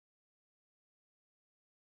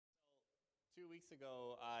2 weeks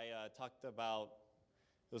ago, I talked about,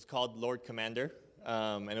 it was called Lord Commander,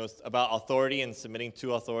 and it was about authority and submitting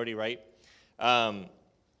to authority, right?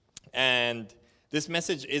 And this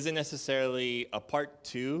message isn't necessarily a part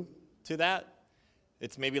two to that.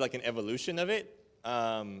 It's maybe like an evolution of it.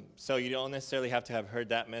 So you don't necessarily have to have heard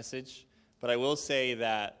that message. But I will say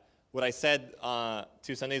that what I said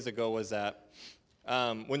 2 Sundays ago was that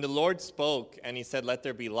when the Lord spoke and he said, "Let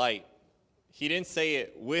there be light," he didn't say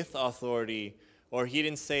it with authority, or he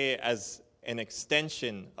didn't say it as an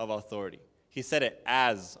extension of authority. He said it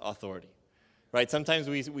as authority, right? Sometimes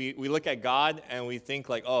we look at God and we think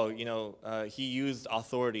like, oh, he used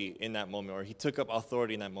authority in that moment, or he took up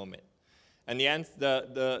authority in that moment. And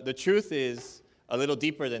the truth is a little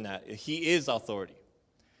deeper than that. He is authority.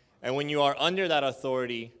 And when you are under that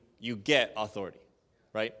authority, you get authority,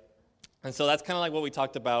 right? And so that's kind of like what we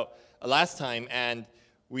talked about last time. And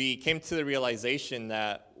we came to the realization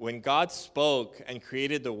that when God spoke and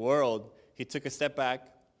created the world, he took a step back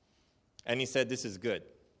and he said, "This is good,"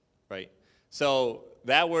 right? So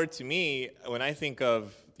that word to me, when I think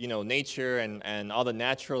of, nature and all the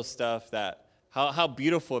natural stuff, that how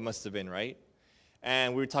beautiful it must have been, right?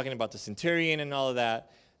 And we were talking about the centurion and all of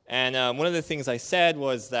that. And one of the things I said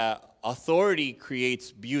was that authority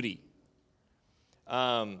creates beauty.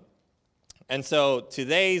 And so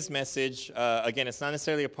today's message, again, it's not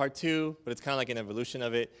necessarily a part two, but it's kind of like an evolution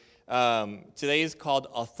of it. Today is called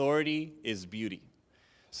Authority is Beauty.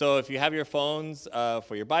 So if you have your phones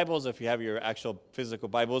for your Bibles, or if you have your actual physical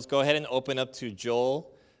Bibles, go ahead and open up to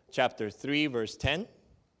Joel chapter 3, verse 10.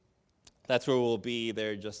 That's where we'll be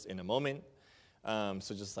there just in a moment.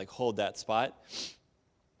 So just like hold that spot.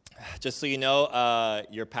 Just so you know,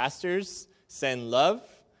 your pastors send love.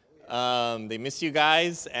 They miss you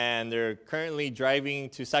guys, and they're currently driving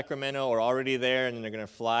to Sacramento, or already there, and then they're going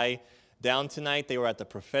to fly down tonight. They were at the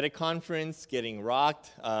prophetic conference getting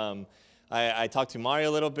rocked. I talked to Mario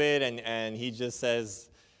a little bit, and he just said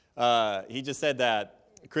that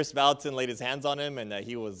Chris Valentin laid his hands on him and that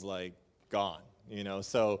he was like gone,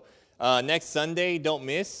 So next Sunday, don't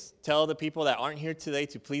miss. Tell the people that aren't here today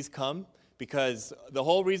to please come, because the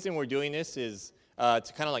whole reason we're doing this is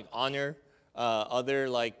to kind of like honor other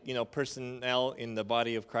personnel in the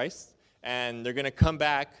body of Christ, and they're going to come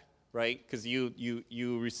back, right? Because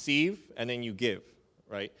you receive and then you give,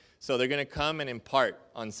 right? So they're going to come and impart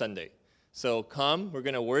on Sunday. So come, we're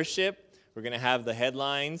going to worship, we're going to have the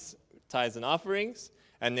headlines, tithes and offerings,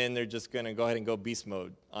 and then they're just going to go ahead and go beast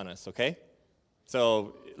mode on us, okay?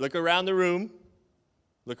 So look around the room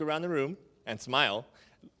and smile,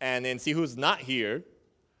 and then see who's not here.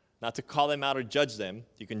 Not to call them out or judge them.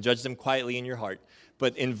 You can judge them quietly in your heart.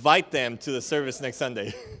 But invite them to the service next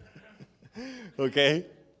Sunday. Okay?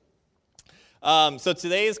 So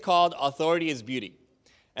today is called Authority is Beauty.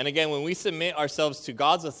 And again, when we submit ourselves to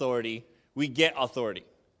God's authority, we get authority.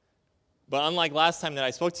 But unlike last time that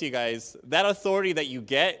I spoke to you guys, that authority that you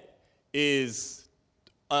get is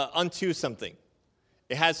unto something.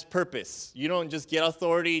 It has purpose. You don't just get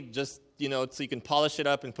authority just, so you can polish it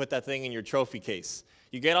up and put that thing in your trophy case.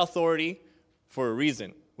 You get authority for a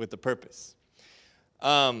reason, with a purpose.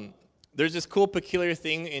 There's this cool, peculiar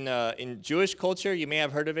thing in Jewish culture. You may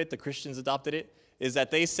have heard of it. The Christians adopted it. Is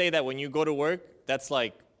that they say that when you go to work, that's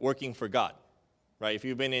like working for God, right? If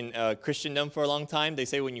you've been in Christendom for a long time, they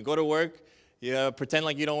say when you go to work, you pretend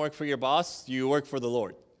like you don't work for your boss. You work for the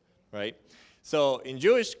Lord, right? So in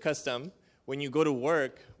Jewish custom, when you go to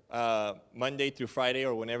work Monday through Friday,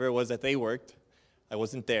 or whenever it was that they worked, I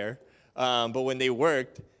wasn't there. But when they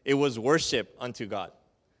worked, it was worship unto God.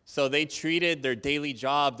 So they treated their daily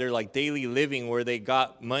job, their daily living, where they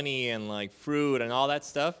got money and fruit and all that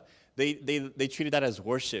stuff, they treated that as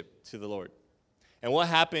worship to the Lord. And what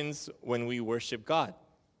happens when we worship God?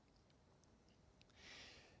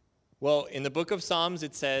 Well, in the book of Psalms,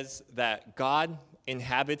 it says that God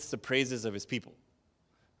inhabits the praises of his people,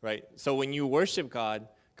 right? So when you worship God,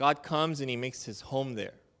 God comes and he makes his home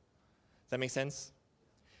there. Does that make sense?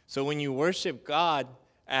 So when you worship God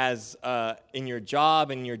as in your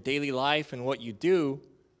job and your daily life and what you do,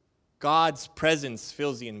 God's presence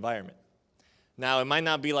fills the environment. Now, it might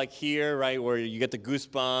not be like here, right, where you get the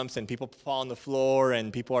goosebumps and people fall on the floor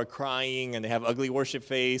and people are crying and they have ugly worship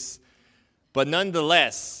face. But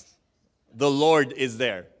nonetheless, the Lord is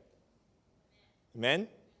there. Amen?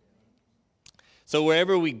 So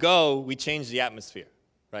wherever we go, we change the atmosphere.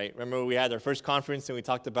 Right? Remember, we had our first conference and we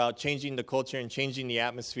talked about changing the culture and changing the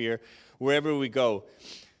atmosphere wherever we go.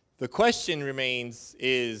 The question remains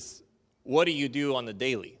is, what do you do on the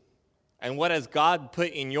daily? And what has God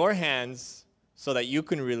put in your hands so that you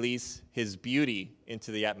can release his beauty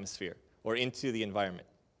into the atmosphere or into the environment?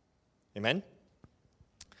 Amen?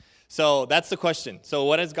 So that's the question. So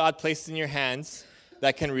what has God placed in your hands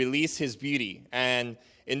that can release his beauty? And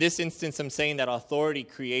in this instance, I'm saying that authority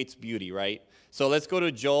creates beauty, right? So let's go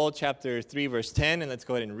to Joel chapter 3, verse 10, and let's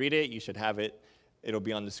go ahead and read it. You should have it. It'll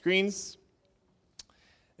be on the screens.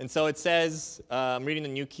 And so it says, I'm reading the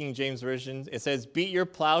New King James Version. It says, beat your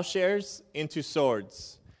plowshares into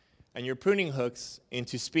swords and your pruning hooks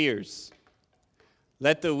into spears.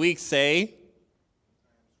 Let the weak say,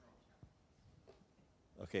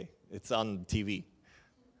 okay, it's on TV.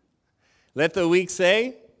 Let the weak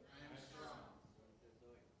say,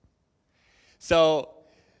 so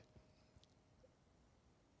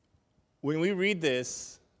when we read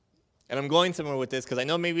this, and I'm going somewhere with this because I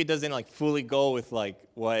know maybe it doesn't like fully go with like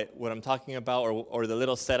what I'm talking about or the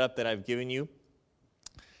little setup that I've given you,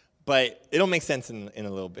 but it'll make sense in a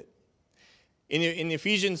little bit. In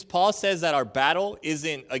Ephesians, Paul says that our battle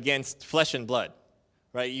isn't against flesh and blood,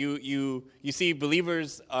 right? You see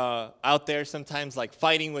believers out there sometimes like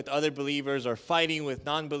fighting with other believers or fighting with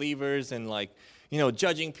non-believers and like,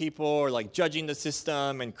 judging people or like judging the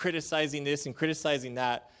system and criticizing this and criticizing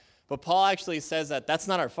that. But Paul actually says that that's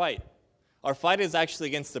not our fight. Our fight is actually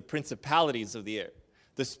against the principalities of the air,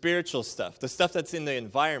 the spiritual stuff, the stuff that's in the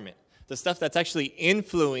environment, the stuff that's actually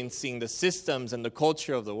influencing the systems and the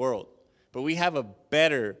culture of the world. But we have a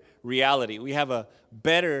better reality. We have a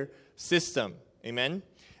better system. Amen?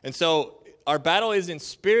 And so our battle isn't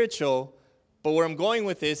spiritual, but where I'm going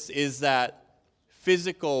with this is that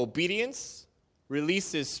physical obedience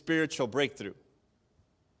releases spiritual breakthrough.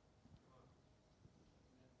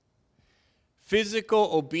 Physical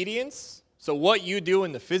obedience, so what you do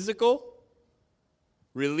in the physical,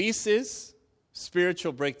 releases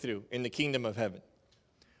spiritual breakthrough in the kingdom of heaven.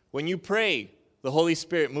 When you pray, the Holy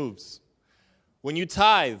Spirit moves. When you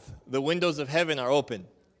tithe, the windows of heaven are open.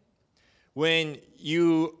 When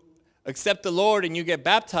you accept the Lord and you get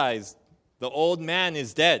baptized, the old man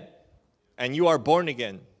is dead and you are born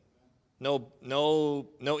again. No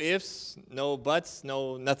ifs, no buts,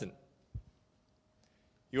 no nothing.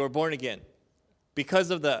 You are born again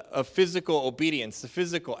because of physical obedience, the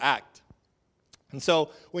physical act. And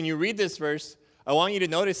so when you read this verse, I want you to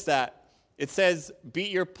notice that it says,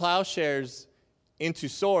 beat your plowshares into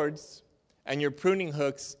swords and your pruning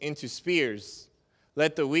hooks into spears.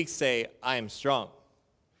 Let the weak say, I am strong.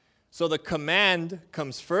 So the command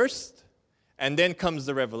comes first, and then comes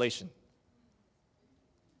the revelation.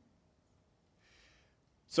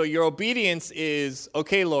 So your obedience is,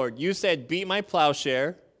 okay, Lord, you said beat my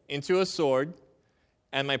plowshare into a sword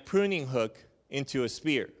and my pruning hook into a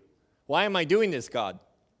spear. Why am I doing this, God?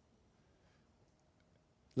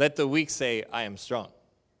 Let the weak say, I am strong.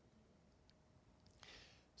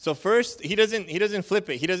 So first, he doesn't flip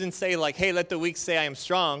it. He doesn't say like, hey, let the weak say I am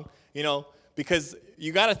strong, because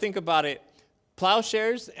you got to think about it.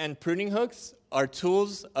 Plowshares and pruning hooks are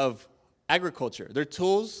tools of agriculture. They're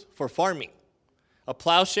tools for farming. A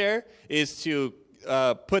plowshare is to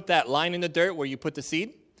put that line in the dirt where you put the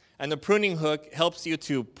seed, and the pruning hook helps you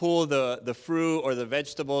to pull the fruit or the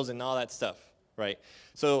vegetables and all that stuff, right?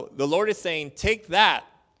 So the Lord is saying, take that,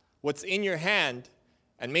 what's in your hand,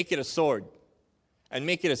 and make it a sword, and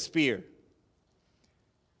make it a spear.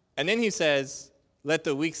 And then he says, let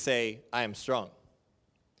the weak say, I am strong.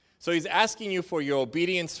 So he's asking you for your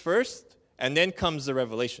obedience first, and then comes the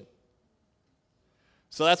revelation.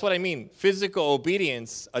 So that's what I mean. Physical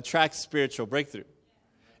obedience attracts spiritual breakthrough.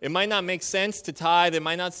 It might not make sense to tithe. It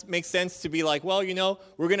might not make sense to be like, well,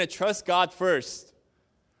 we're going to trust God first.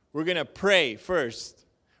 We're going to pray first.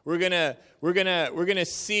 We're going to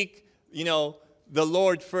seek, the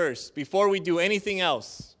Lord first before we do anything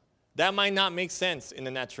else. That might not make sense in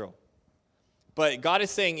the natural. But God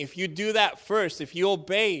is saying, if you do that first, if you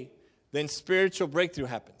obey, then spiritual breakthrough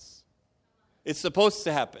happens. It's supposed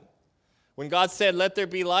to happen. When God said, let there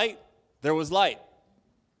be light, there was light.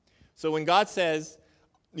 So when God says,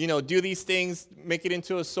 do these things, make it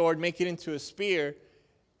into a sword, make it into a spear,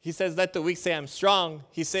 he says, let the weak say I'm strong.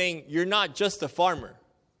 He's saying, you're not just a farmer.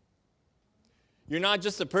 You're not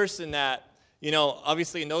just a person that,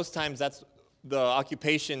 obviously in those times, that's the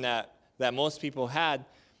occupation that most people had.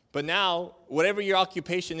 But now, whatever your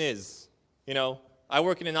occupation is, I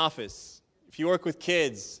work in an office. If you work with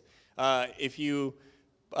kids, if you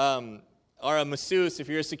are a masseuse, if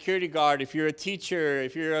you're a security guard, if you're a teacher,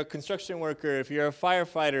 if you're a construction worker, if you're a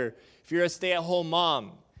firefighter, if you're a stay-at-home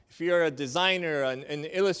mom, if you're a designer, an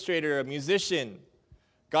illustrator, a musician,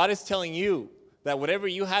 God is telling you that whatever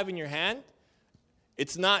you have in your hand,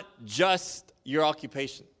 it's not just your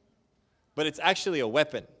occupation, but it's actually a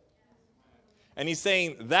weapon. And he's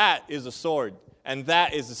saying that is a sword, and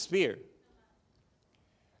that is a spear.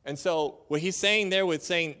 And so what he's saying there with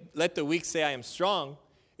saying, let the weak say I am strong,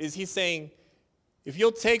 is he's saying, if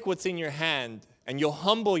you'll take what's in your hand and you'll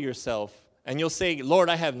humble yourself and you'll say, Lord,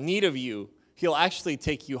 I have need of you, he'll actually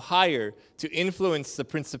take you higher to influence the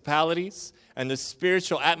principalities and the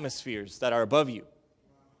spiritual atmospheres that are above you.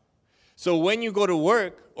 So when you go to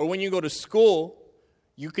work or when you go to school,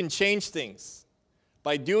 you can change things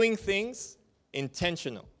by doing things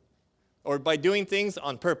intentional or by doing things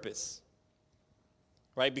on purpose.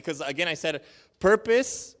 Right? Because again, I said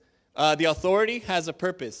purpose, the authority has a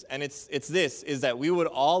purpose. And it's this, is that we would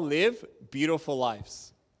all live beautiful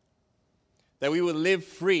lives. That we would live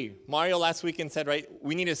free. Mario last weekend said, right,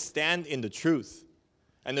 we need to stand in the truth.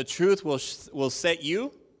 And the truth will set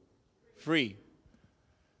you free.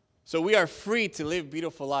 So we are free to live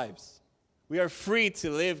beautiful lives. We are free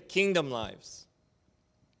to live kingdom lives.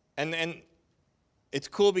 And it's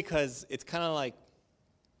cool because it's kind of like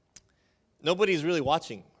nobody's really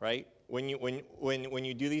watching, right? When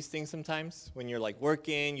you do these things sometimes, when you're like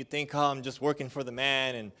working, you think, oh, I'm just working for the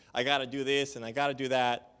man and I got to do this and I got to do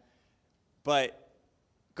that. But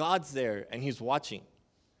God's there and he's watching.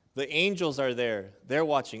 The angels are there. They're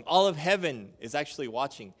watching. All of heaven is actually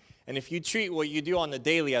watching. And if you treat what you do on the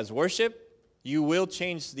daily as worship, you will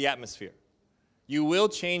change the atmosphere. You will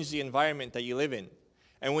change the environment that you live in.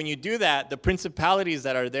 And when you do that, the principalities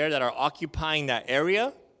that are there that are occupying that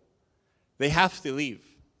area, they have to leave.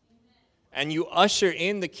 And you usher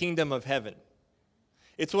in the kingdom of heaven.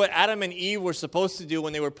 It's what Adam and Eve were supposed to do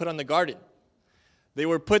when they were put on the garden. They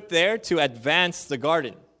were put there to advance the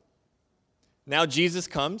garden. Now Jesus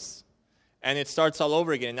comes, and it starts all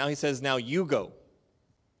over again. And now he says, now you go.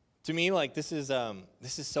 To me, like, this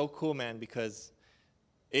is so cool, man, because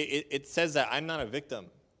it says that I'm not a victim.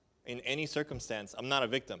 In any circumstance, I'm not a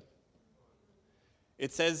victim.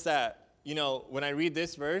 It says that, when I read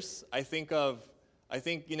this verse, I think,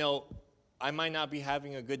 I might not be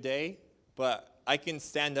having a good day, but I can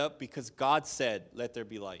stand up because God said, let there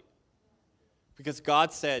be light. Because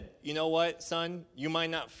God said, you know what, son, you might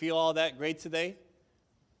not feel all that great today,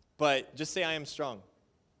 but just say I am strong.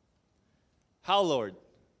 How, Lord?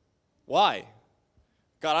 Why?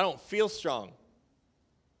 God, I don't feel strong.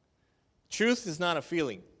 Truth is not a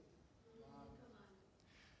feeling.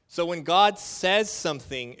 So when God says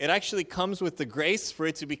something, it actually comes with the grace for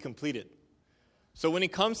it to be completed. So when he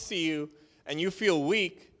comes to you and you feel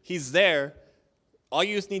weak, he's there. All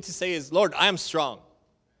you need to say is, Lord, I am strong.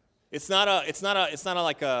 It's not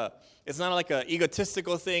like a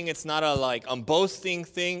egotistical thing. It's not a like I'm boasting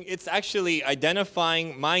thing. It's actually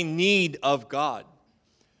identifying my need of God.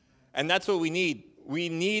 And that's what we need. We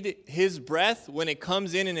need his breath when it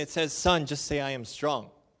comes in and it says, son, just say I am strong.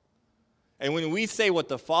 And when we say what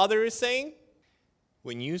the Father is saying,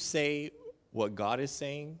 when you say what God is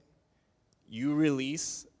saying, you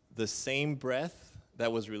release the same breath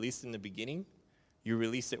that was released in the beginning. You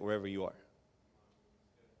release it wherever you are.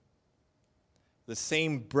 The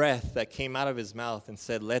same breath that came out of his mouth and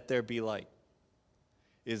said, let there be light,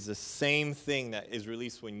 is the same thing that is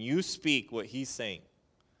released when you speak what he's saying.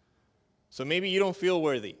 So maybe you don't feel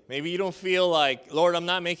worthy. Maybe you don't feel like, Lord, I'm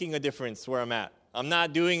not making a difference where I'm at. I'm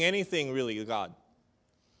not doing anything really, God.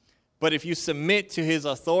 But if you submit to his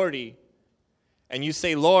authority and you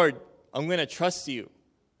say, Lord, I'm going to trust you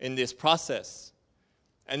in this process.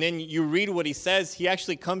 And then you read what he says, he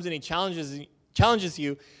actually comes and he challenges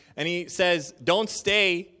you. And he says, don't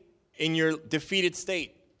stay in your defeated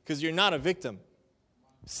state because you're not a victim.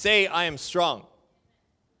 Say, I am strong.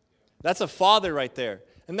 That's a father right there.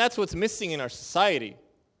 And that's what's missing in our society.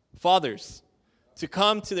 Fathers. To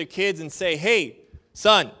come to their kids and say, hey,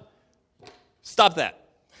 son, stop that.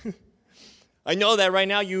 I know that right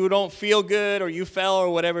now you don't feel good or you fell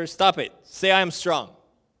or whatever. Stop it. Say I am strong.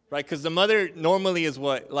 Right? Because the mother normally is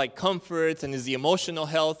what? Like comforts and is the emotional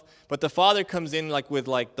health. But the father comes in like with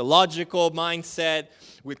like the logical mindset,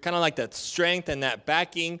 with kind of like that strength and that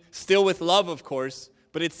backing, still with love, of course.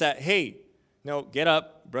 But it's that, hey, no, get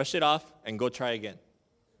up, brush it off, and go try again.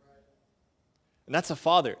 And that's a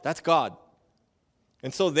father. That's God.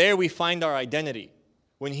 And so there we find our identity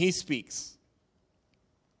when he speaks.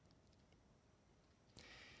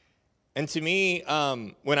 And to me,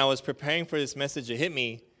 when I was preparing for this message, it hit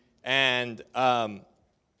me. And,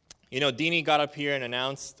 Deanie got up here and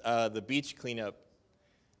announced the beach cleanup.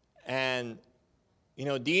 And,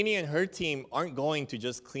 Deanie and her team aren't going to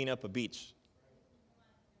just clean up a beach.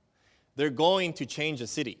 They're going to change a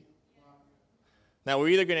city. Now, we're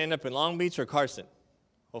either going to end up in Long Beach or Carson.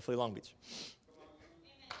 Hopefully Long Beach.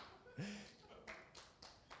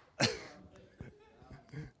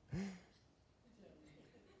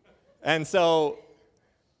 And so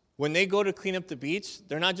when they go to clean up the beach,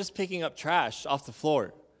 they're not just picking up trash off the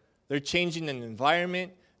floor. They're changing an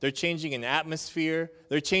environment. They're changing an atmosphere.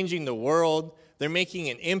 They're changing the world. They're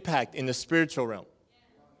making an impact in the spiritual realm.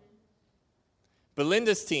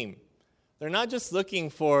 Belinda's team, they're not just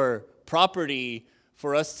looking for property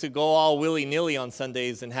for us to go all willy-nilly on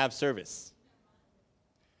Sundays and have service.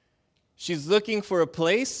 She's looking for a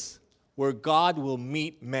place where God will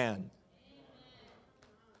meet man.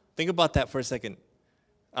 Think about that for a second.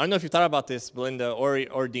 I don't know if you thought about this, Belinda or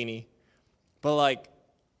Deanie, but like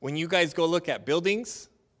when you guys go look at buildings,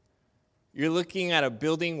 you're looking at a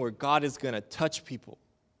building where God is going to touch people,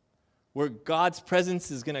 where God's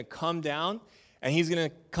presence is going to come down, and he's going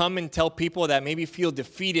to come and tell people that maybe feel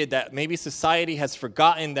defeated, that maybe society has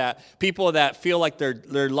forgotten, that people that feel like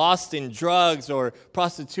they're lost in drugs or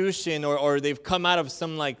prostitution, or they've come out of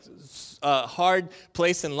some like hard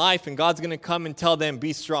place in life, and God's going to come and tell them,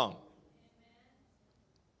 be strong.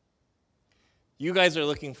 You guys are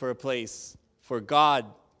looking for a place for God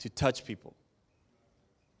to touch people.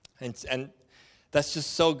 And that's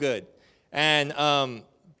just so good. And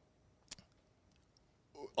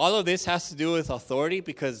all of this has to do with authority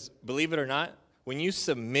because, believe it or not, when you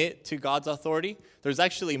submit to God's authority, there's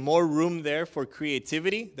actually more room there for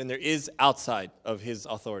creativity than there is outside of his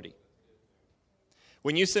authority.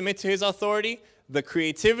 When you submit to his authority, the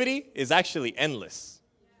creativity is actually endless.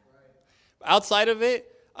 Outside of it,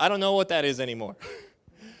 I don't know what that is anymore.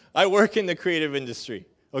 I work in the creative industry,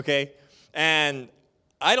 okay? And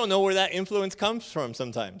I don't know where that influence comes from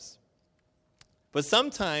sometimes. But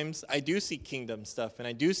sometimes I do see kingdom stuff, and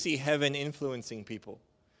I do see heaven influencing people.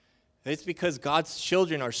 It's because God's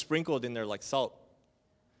children are sprinkled in there like salt.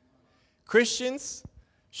 Christians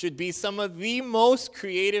should be some of the most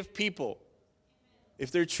creative people.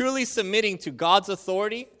 If they're truly submitting to God's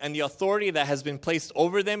authority and the authority that has been placed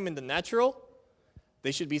over them in the natural,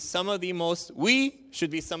 we should be some of the most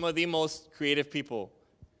creative people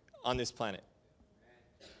on this planet.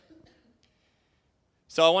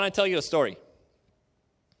 So I want to tell you a story.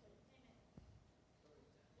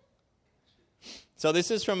 So this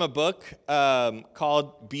is from a book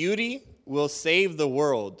called Beauty Will Save the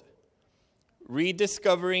World,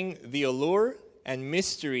 Rediscovering the Allure and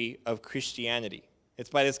Mystery of Christianity. It's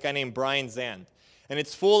by this guy named Brian Zand. And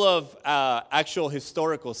it's full of actual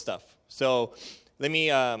historical stuff. So let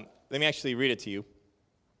me actually read it to you.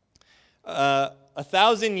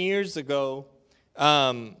 1,000 years ago,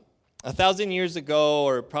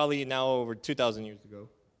 or probably now over 2,000 years ago.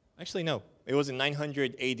 Actually, no. It was in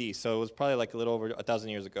 900 AD, so it was probably like a little over 1,000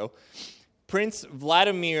 years ago. Prince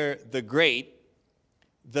Vladimir the Great,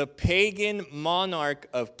 the pagan monarch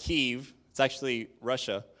of Kiev, it's actually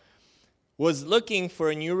Russia, was looking for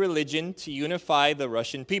a new religion to unify the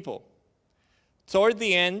Russian people. Toward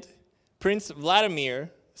the end, Prince Vladimir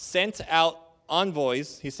sent out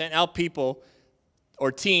envoys, he sent out people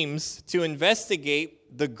or teams to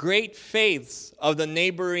investigate the great faiths of the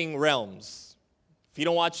neighboring realms. If you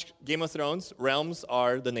don't watch Game of Thrones, realms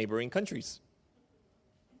are the neighboring countries.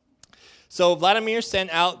 So Vladimir sent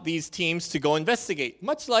out these teams to go investigate,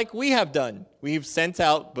 much like we have done. We've sent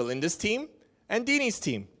out Belinda's team and Deanie's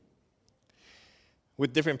team,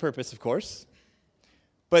 with different purpose, of course.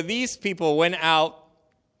 But these people went out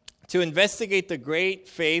to investigate the great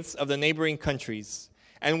faiths of the neighboring countries.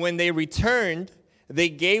 And when they returned, they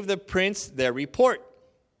gave the prince their report.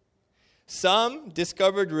 Some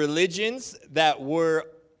discovered religions that were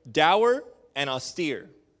dour and austere.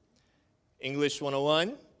 English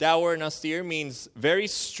 101, dour and austere means very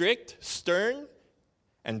strict, stern,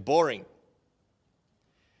 and boring.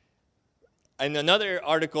 In another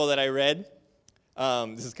article that I read,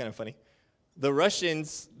 this is kind of funny. The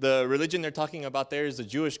Russians, the religion they're talking about there is the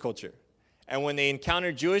Jewish culture. And when they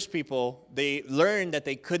encountered Jewish people, they learned that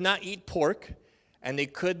they could not eat pork and they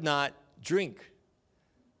could not drink.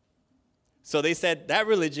 So they said, that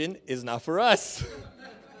religion is not for us.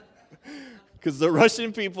 Because the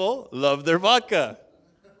Russian people love their vodka.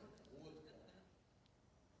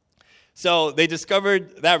 So they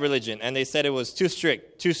discovered that religion, and they said it was too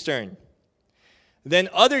strict, too stern. Then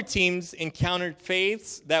other teams encountered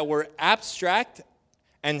faiths that were abstract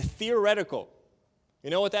and theoretical. You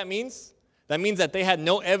know what that means? That means that they had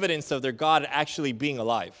no evidence of their God actually being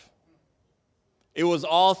alive. It was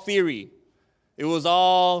all theory. It was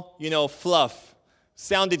all, fluff.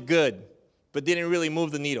 Sounded good, but didn't really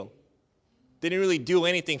move the needle. Didn't really do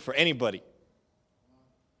anything for anybody.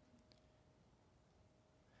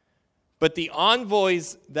 But the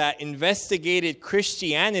envoys that investigated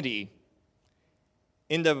Christianity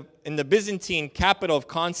in the Byzantine capital of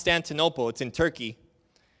Constantinople, it's in Turkey,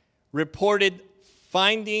 reported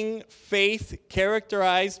finding faith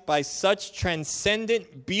characterized by such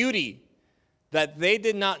transcendent beauty that they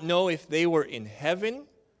did not know if they were in heaven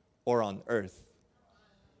or on earth.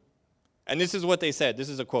 And this is what they said. This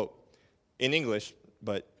is a quote in English,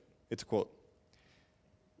 but it's a quote.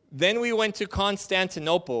 Then we went to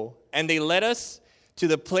Constantinople, and they led us to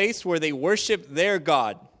the place where they worshiped their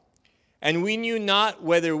God. And we knew not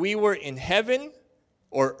whether we were in heaven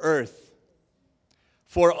or earth.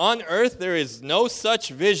 For on earth there is no such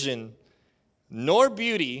vision, nor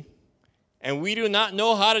beauty, and we do not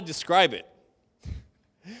know how to describe it.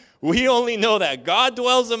 We only know that God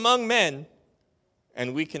dwells among men,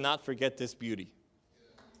 and we cannot forget this beauty.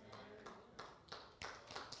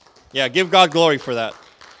 Yeah, give God glory for that.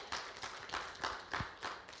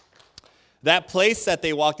 That place that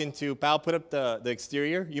they walked into, Pal, put up the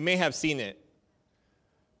exterior. You may have seen it.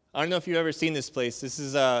 I don't know if you've ever seen this place.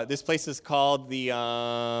 This place is called the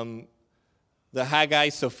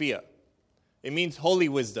Hagia Sophia. It means holy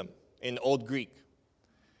wisdom in Old Greek.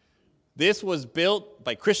 This was built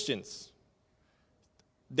by Christians,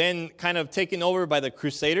 then kind of taken over by the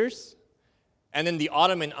Crusaders, and then the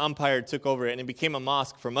Ottoman Empire took over it, and it became a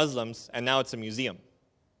mosque for Muslims, and now it's a museum.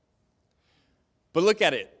 But look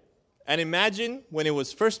at it, and imagine when it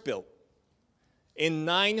was first built in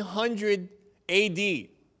 900 AD. They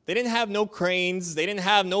didn't have no cranes, they didn't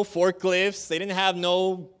have no forklifts, they didn't have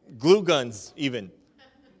no glue guns even.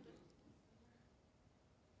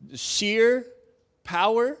 The sheer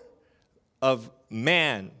power of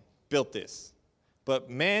man built this, but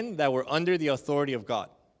men that were under the authority of God.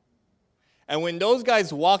 And when those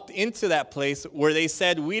guys walked into that place where they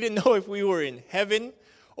said, we didn't know if we were in heaven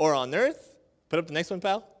or on earth, put up the next one,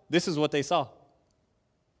 pal. This is what they saw.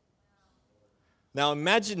 Now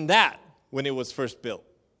imagine that when it was first built.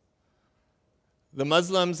 The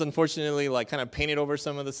Muslims, unfortunately, kind of painted over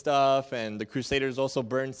some of the stuff, and the Crusaders also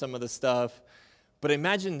burned some of the stuff. But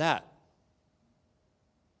imagine that.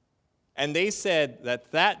 And they said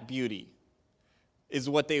that beauty is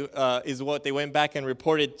what they went back and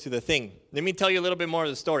reported to the thing. Let me tell you a little bit more of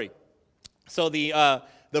the story. So the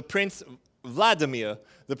Prince Vladimir,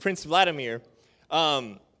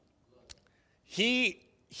 he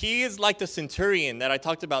is like the centurion that I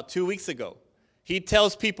talked about 2 weeks ago. He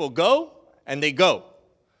tells people go, and they go.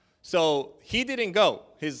 So he didn't go.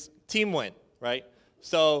 His team went, right?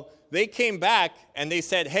 So they came back, and they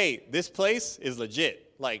said, hey, this place is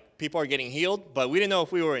legit. Like, people are getting healed, but we didn't know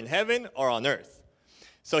if we were in heaven or on earth.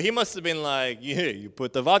 So he must have been like, yeah, you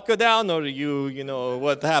put the vodka down, or you know,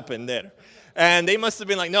 what happened there? And they must have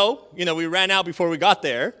been like, no, we ran out before we got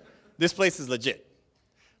there. This place is legit,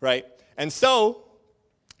 right? And so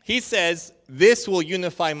he says, this will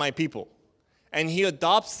unify my people. And he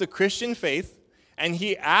adopts the Christian faith, and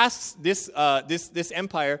he asks this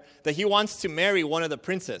empire that he wants to marry one of the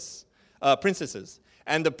princesses.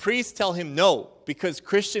 And the priests tell him no, because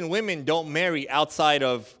Christian women don't marry outside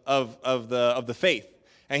of the faith.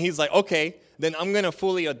 And he's like, okay, then I'm going to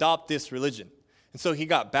fully adopt this religion. And so he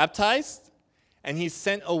got baptized, and he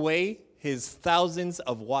sent away his thousands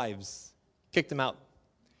of wives, kicked them out,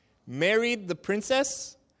 married the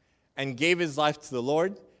princess, and gave his life to the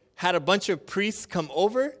Lord, had a bunch of priests come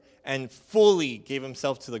over, and fully gave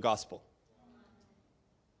himself to the gospel.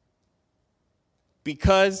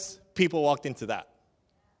 Because people walked into that.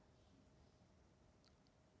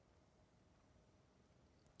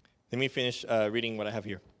 Let me finish reading what I have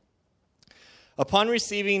here. Upon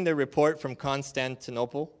receiving the report from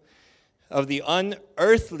Constantinople of the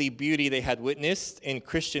unearthly beauty they had witnessed in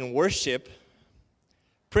Christian worship,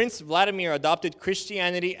 Prince Vladimir adopted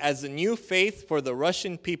Christianity as the new faith for the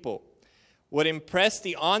Russian people. What impressed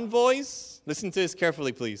the envoys, listen to this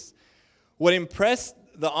carefully, please. What impressed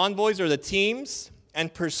the envoys or the teams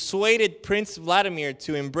and persuaded Prince Vladimir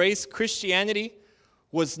to embrace Christianity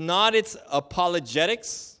was not its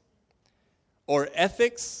apologetics or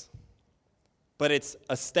ethics, but its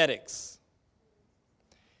aesthetics,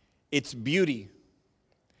 its beauty.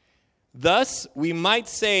 Thus, we might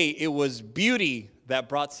say it was beauty that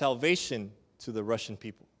brought salvation to the Russian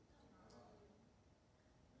people.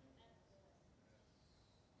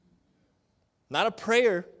 Not a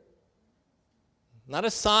prayer, not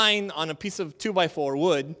a sign on a piece of 2x4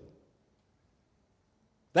 wood.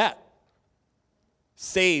 That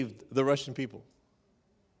saved the Russian people.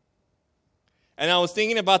 And I was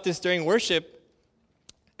thinking about this during worship,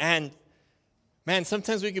 and man,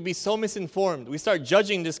 sometimes we could be so misinformed. We start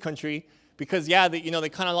judging this country because, they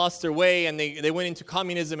kind of lost their way, and they went into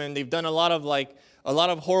communism, and they've done a lot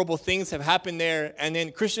of horrible things have happened there. And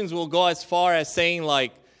then Christians will go as far as saying,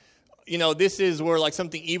 this is where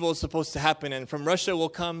something evil is supposed to happen, and from Russia will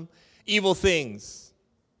come evil things.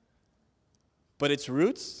 But its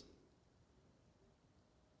roots,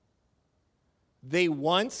 they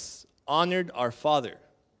once honored our Father.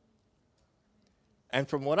 And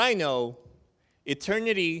from what I know,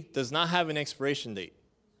 eternity does not have an expiration date.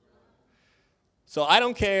 So I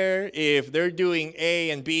don't care if they're doing A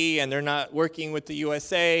and B and they're not working with the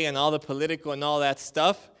USA and all the political and all that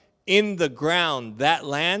stuff. In the ground, that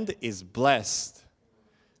land is blessed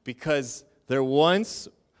because there once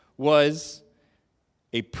was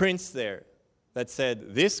a prince there that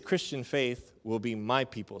said, this Christian faith will be my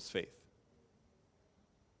people's faith.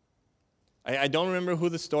 I don't remember who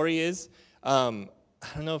the story is. I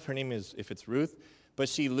don't know if her name is, if it's Ruth, but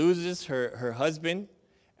she loses her husband.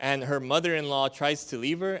 And her mother-in-law tries to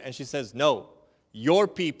leave her, and she says, no, your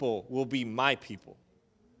people will be my people.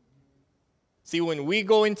 See, when we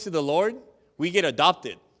go into the Lord, we get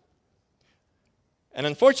adopted. And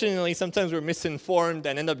unfortunately, sometimes we're misinformed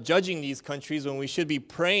and end up judging these countries when we should be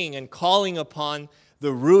praying and calling upon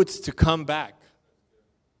the roots to come back.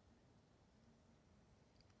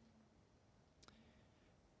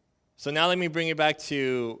 So now let me bring it back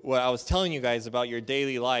to what I was telling you guys about your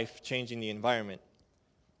daily life changing the environment.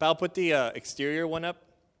 I'll put the exterior one up.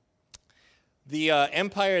 The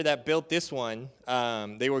empire that built this one,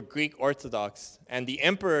 they were Greek Orthodox. And the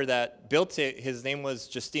emperor that built it, his name was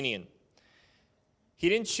Justinian. He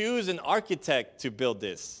didn't choose an architect to build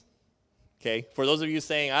this. Okay? For those of you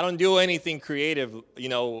saying, I don't do anything creative,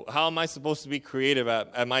 how am I supposed to be creative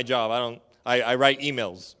at my job? I write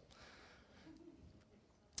emails.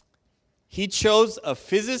 He chose a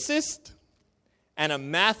physicist and a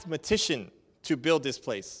mathematician to build this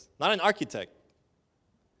place, not an architect.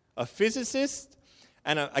 A physicist,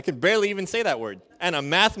 and I can barely even say that word, and a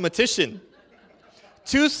mathematician.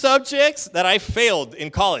 2 subjects that I failed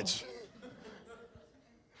in college.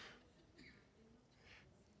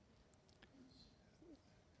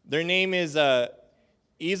 Their name is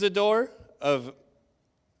Isidore of,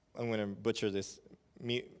 I'm going to butcher this,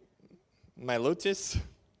 Miletus,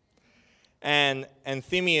 and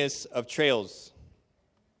Anthemius of Tralles.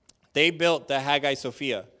 They built the Hagia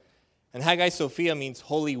Sophia. And Hagia Sophia means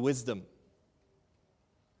holy wisdom.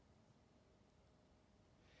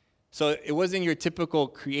 So it wasn't your typical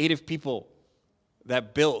creative people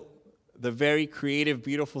that built the very creative,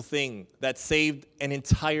 beautiful thing that saved an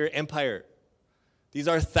entire empire. These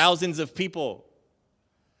are thousands of people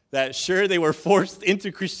that, sure, they were forced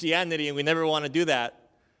into Christianity, and we never want to do that.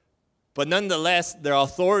 But nonetheless, their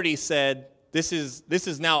authority said, this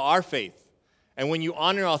is now our faith. And when you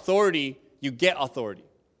honor authority, you get authority.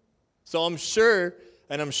 So I'm sure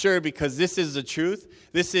because this is the truth.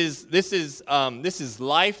 This is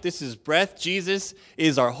life. This is breath. Jesus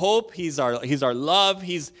is our hope. He's our love.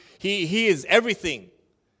 He is everything.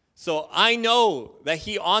 So I know that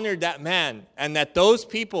he honored that man and that those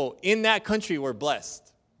people in that country were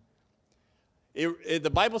blessed.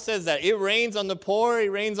 The Bible says that it rains on the poor, it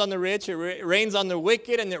rains on the rich, it rains on the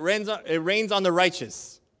wicked, and it rains on the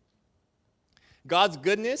righteous. God's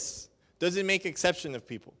goodness doesn't make exception of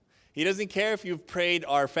people. He doesn't care if you've prayed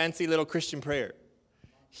our fancy little Christian prayer.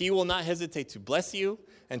 He will not hesitate to bless you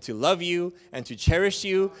and to love you and to cherish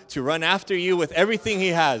you, to run after you with everything he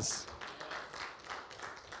has.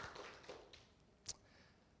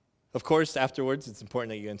 Of course, afterwards, it's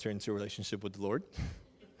important that you enter into a relationship with the Lord.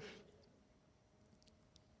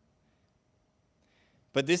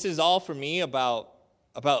 But this is all for me about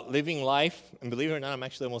living life. And believe it or not, I'm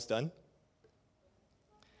actually almost done.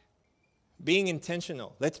 Being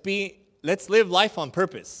intentional. Let's live life on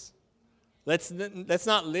purpose. Let's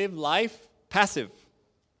not live life passive.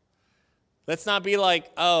 Let's not be like,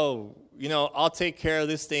 I'll take care of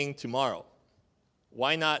this thing tomorrow.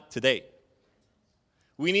 Why not today?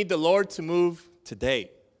 We need the Lord to move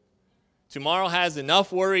today. Tomorrow has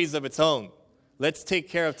enough worries of its own. Let's take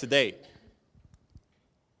care of today.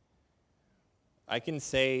 I can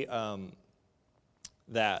say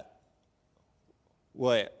that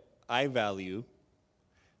what I value,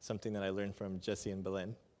 something that I learned from Jesse and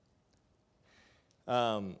Belen,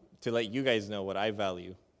 to let you guys know what I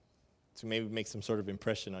value, to maybe make some sort of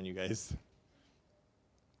impression on you guys.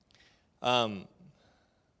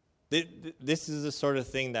 This is the sort of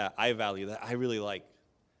thing that I value, that I really like,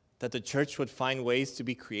 that the church would find ways to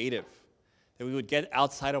be creative, that we would get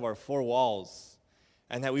outside of our 4 walls,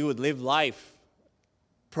 and that we would live life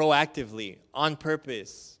proactively, on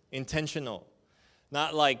purpose, intentional.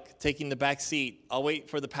 Not like taking the back seat, I'll wait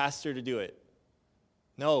for the pastor to do it.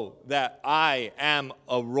 No, that I am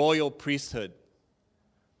a royal priesthood.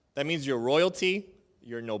 That means your royalty,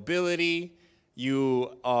 your nobility,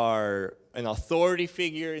 you are an authority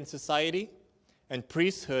figure in society. And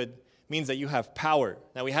priesthood means that you have power.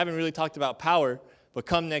 Now, we haven't really talked about power, but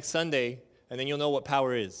come next Sunday, and then you'll know what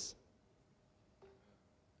power is.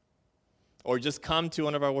 Or just come to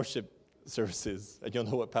one of our worship services, and you'll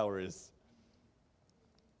know what power is.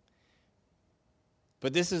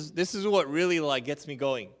 But this is what really like gets me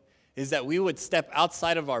going, is that we would step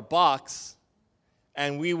outside of our box,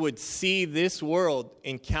 and we would see this world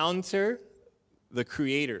encounter the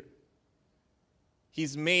Creator.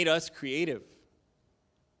 He's made us creative.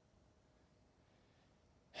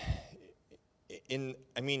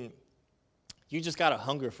 You just got to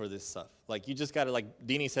hunger for this stuff. Like, you just got to, like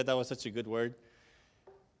Dini said, that was such a good word,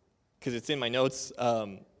 because it's in my notes.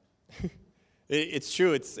 It's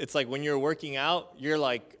true. It's like when you're working out, you're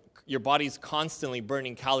like, your body's constantly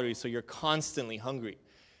burning calories, so you're constantly hungry.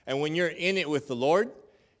 And when you're in it with the Lord,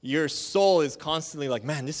 your soul is constantly like,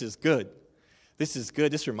 man, this is good. This is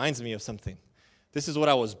good. This reminds me of something. This is what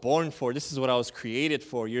I was born for. This is what I was created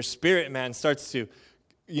for. Your spirit, man, starts to,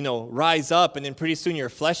 rise up. And then pretty soon your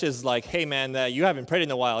flesh is like, hey, man, you haven't prayed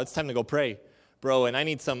in a while. It's time to go pray, bro. And I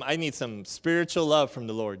need some spiritual love from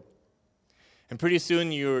the Lord. And pretty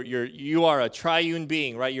soon you are a triune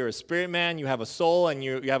being, right? You're a spirit man. You have a soul, and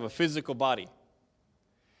you have a physical body.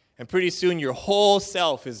 And pretty soon your whole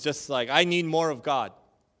self is just like, I need more of God.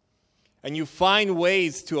 And you find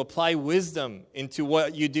ways to apply wisdom into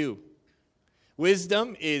what you do.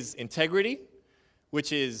 Wisdom is integrity,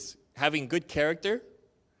 which is having good character,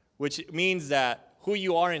 which means that who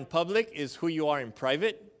you are in public is who you are in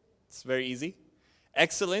private. It's very easy.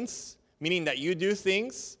 Excellence, meaning that you do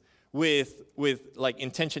things with like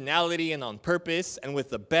intentionality and on purpose and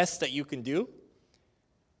with the best that you can do.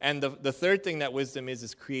 And the third thing that wisdom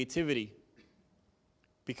is creativity.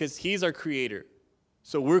 Because He's our creator.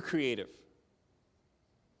 So we're creative.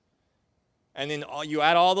 And then you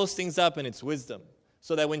add all those things up, and it's wisdom.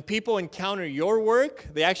 So that when people encounter your work,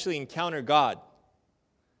 they actually encounter God.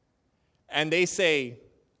 And they say,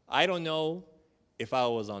 I don't know if I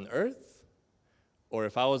was on earth or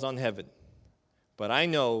if I was on heaven, but I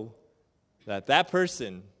know that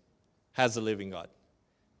person has a living God.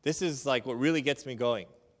 This is like what really gets me going.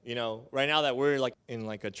 Right now that we're like in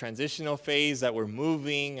like a transitional phase, that we're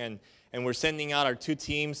moving and we're sending out our 2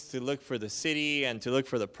 teams to look for the city and to look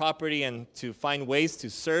for the property and to find ways to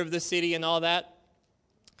serve the city and all that.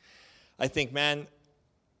 I think, man,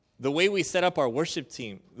 the way we set up our worship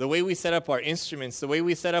team, the way we set up our instruments, the way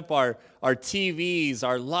we set up our TVs,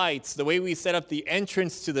 our lights, the way we set up the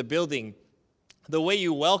entrance to the building, the way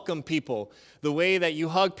you welcome people, the way that you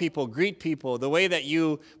hug people, greet people, the way that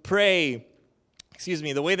you pray,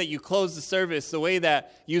 the way that you close the service, the way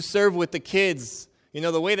that you serve with the kids,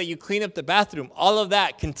 the way that you clean up the bathroom, all of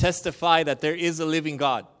that can testify that there is a living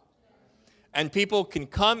God. And people can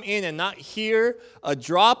come in and not hear a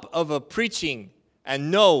drop of a preaching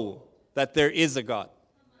and know that there is a God.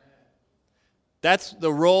 That's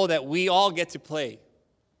the role that we all get to play.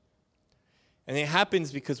 And it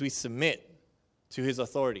happens because we submit to His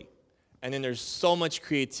authority. And then there's so much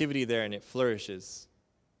creativity there, and it flourishes.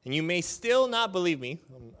 And you may still not believe me.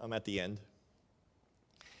 I'm at the end.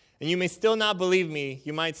 And you may still not believe me.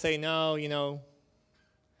 You might say, no,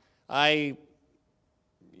 I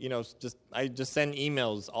just send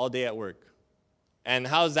emails all day at work. And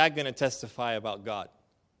how is that going to testify about God?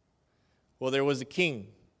 Well, there was a king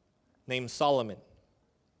named Solomon.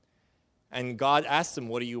 And God asked him,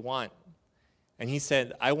 what do you want? And he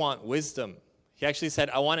said, I want wisdom. He actually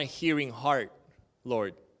said, I want a hearing heart,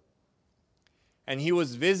 Lord. And he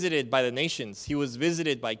was visited by the nations. He was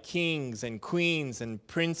visited by kings and queens and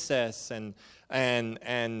princes and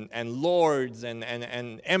lords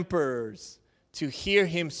and emperors to hear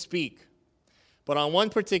him speak. But on one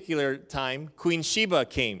particular time, Queen Sheba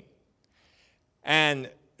came. And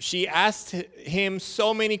she asked him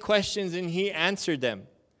so many questions, and he answered them.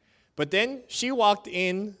 But then she walked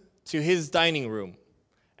in to his dining room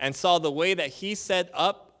and saw the way that he set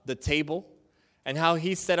up the table and how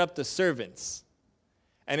he set up the servants.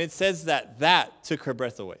 And it says that took her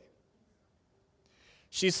breath away.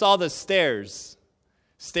 She saw the stairs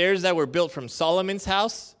that were built from Solomon's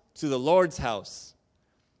house to the Lord's house.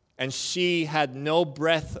 And she had no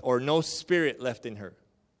breath or no spirit left in her.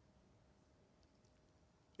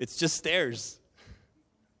 It's just stairs.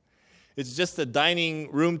 It's just a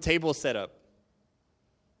dining room table setup.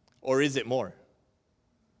 Or is it more?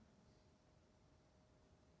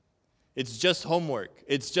 It's just homework.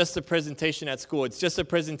 It's just a presentation at school. It's just a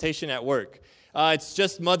presentation at work. It's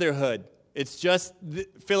just motherhood. It's just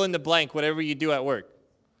fill in the blank, whatever you do at work.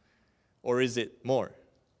 Or is it more?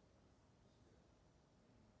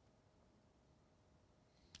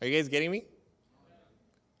 Are you guys getting me?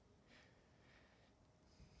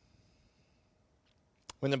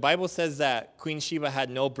 When the Bible says that Queen Sheba had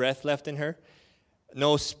no breath left in her,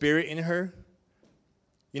 no spirit in her,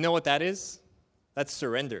 you know what that is? That's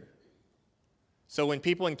surrender. So when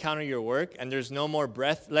people encounter your work and there's no more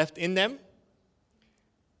breath left in them,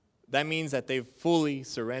 that means that they've fully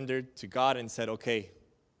surrendered to God and said, okay,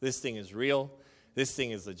 this thing is real, this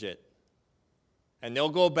thing is legit. And they'll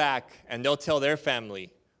go back and they'll tell their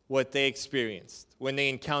family what they experienced when they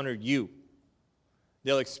encountered you.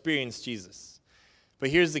 They'll experience Jesus. But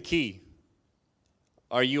here's the key.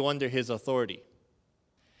 Are you under his authority?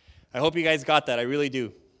 I hope you guys got that. I really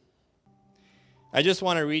do. I just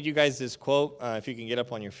want to read you guys this quote, if you can get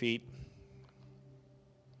up on your feet.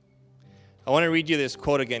 I want to read you this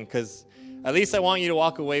quote again because at least I want you to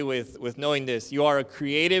walk away with knowing this. You are a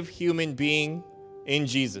creative human being in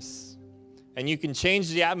Jesus. And you can change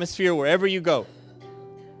the atmosphere wherever you go.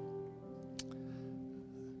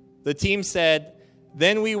 The team said,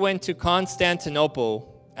 "Then we went to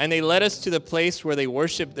Constantinople, and they led us to the place where they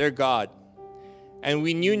worshiped their God. And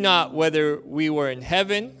we knew not whether we were in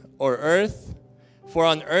heaven or earth, for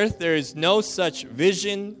on earth there is no such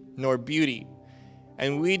vision nor beauty,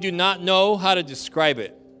 and we do not know how to describe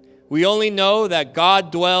it. We only know that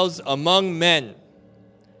God dwells among men.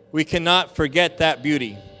 We cannot forget that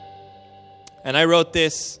beauty." And I wrote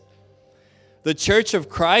this, the Church of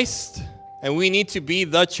Christ, and we need to be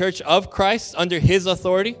the Church of Christ under his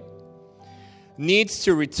authority, needs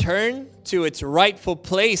to return to its rightful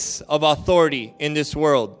place of authority in this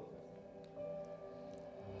world.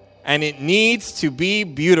 And it needs to be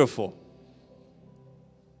beautiful.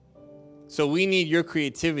 So we need your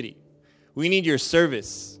creativity. We need your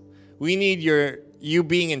service. We need you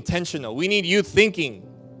being intentional. We need you thinking.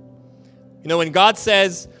 You know, when God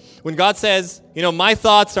says, you know, my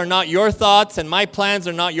thoughts are not your thoughts and my plans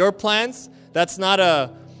are not your plans, that's not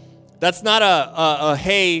a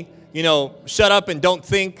hey, you know, shut up and don't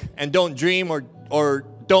think and don't dream or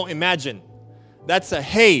don't imagine. That's a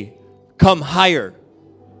hey, come higher.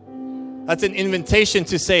 That's an invitation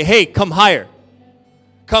to say, hey, come higher.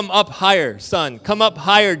 Come up higher, son. Come up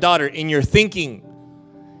higher, daughter, in your thinking.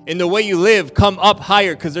 In the way you live, come up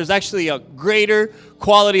higher because there's actually a greater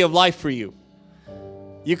quality of life for you.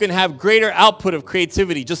 You can have greater output of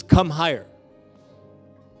creativity. Just come higher.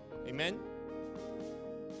 Amen?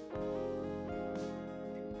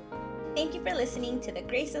 Thank you for listening to the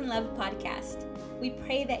Grace and Love podcast. We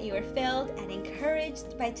pray that you are filled and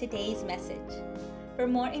encouraged by today's message. For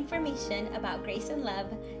more information about Grace and Love,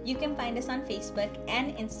 you can find us on Facebook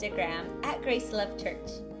and Instagram at Grace Love Church.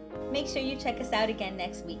 Make sure you check us out again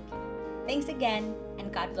next week. Thanks again,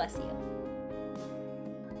 and God bless you.